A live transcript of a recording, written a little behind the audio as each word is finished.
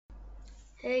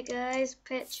Hey guys,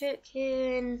 Patrick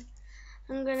here, and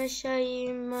I'm gonna show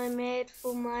you my mod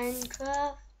for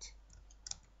Minecraft.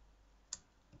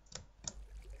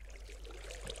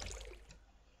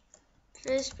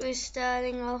 First we're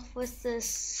starting off with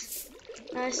this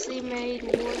nicely made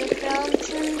water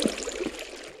fountain.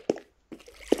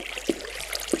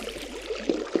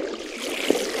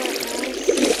 It's quite nice.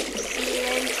 Sea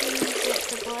lanterns at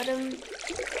the bottom.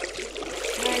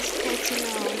 Nice pattern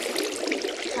of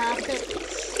carpets.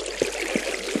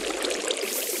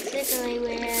 Secondly,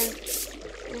 we have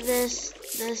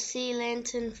the sea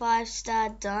lantern 5-star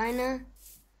diner.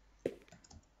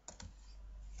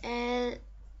 And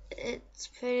it's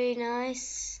pretty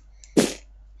nice.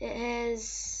 It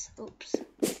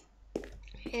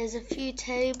has a few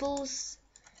tables.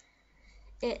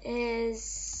 It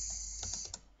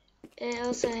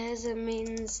also has a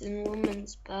men's and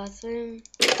women's bathroom.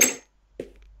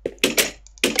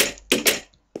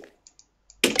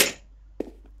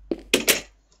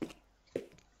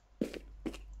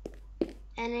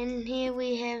 And in here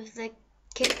we have the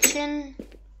kitchen.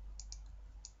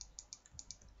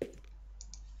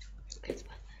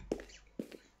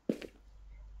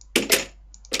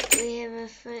 We have a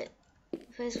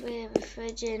first we have a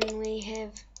fridge, and we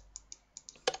have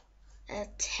a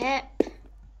tap,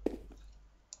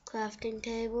 crafting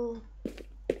table,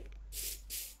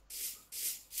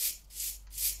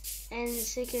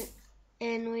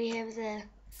 and we have the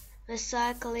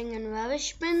recycling and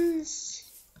rubbish bins.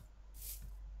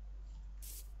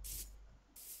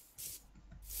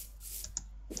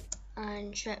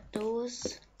 And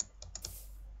trapdoors.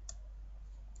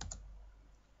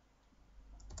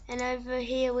 And over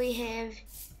here we have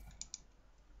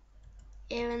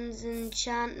Aaron's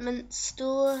enchantment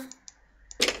store.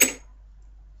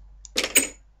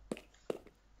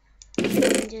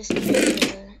 And just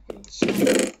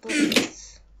enchantment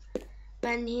books.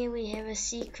 But in here we have a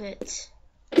secret.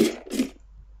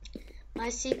 My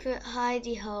secret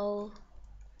hidey hole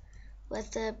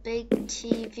with a big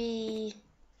TV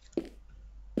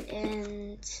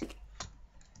and a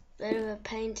bit of a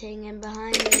painting, and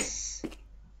behind this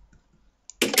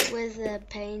with the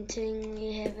painting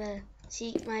you have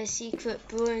my secret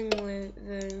brewing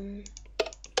room.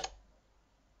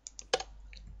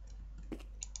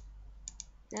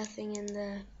 Nothing in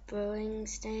the brewing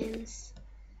stands.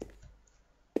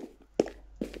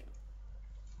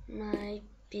 My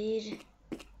bed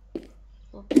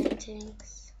for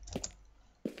paintings.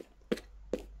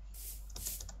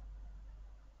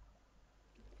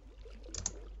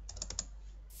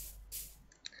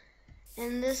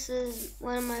 And this is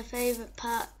one of my favourite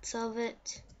parts of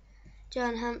it,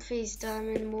 John Humphrey's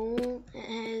Diamond Mall.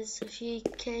 It has a few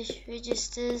cash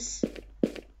registers,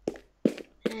 it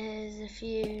has a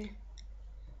few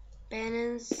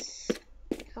banners,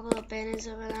 a couple of banners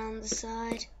around the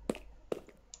side,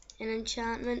 an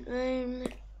enchantment room,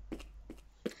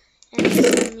 and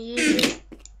some music.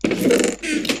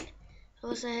 It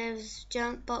also has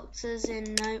junk boxes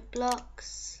and note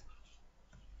blocks.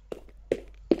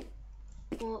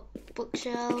 More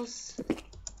bookshelves,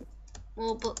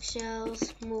 more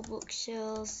bookshelves, more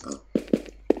bookshelves.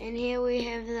 And here we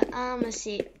have the armor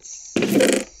sets.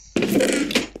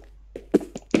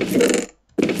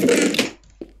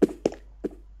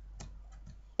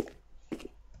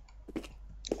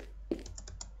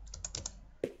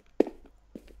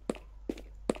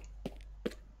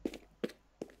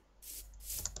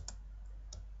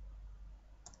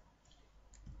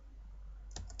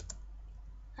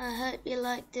 I hope you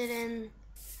liked it, and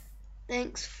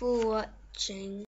thanks for watching.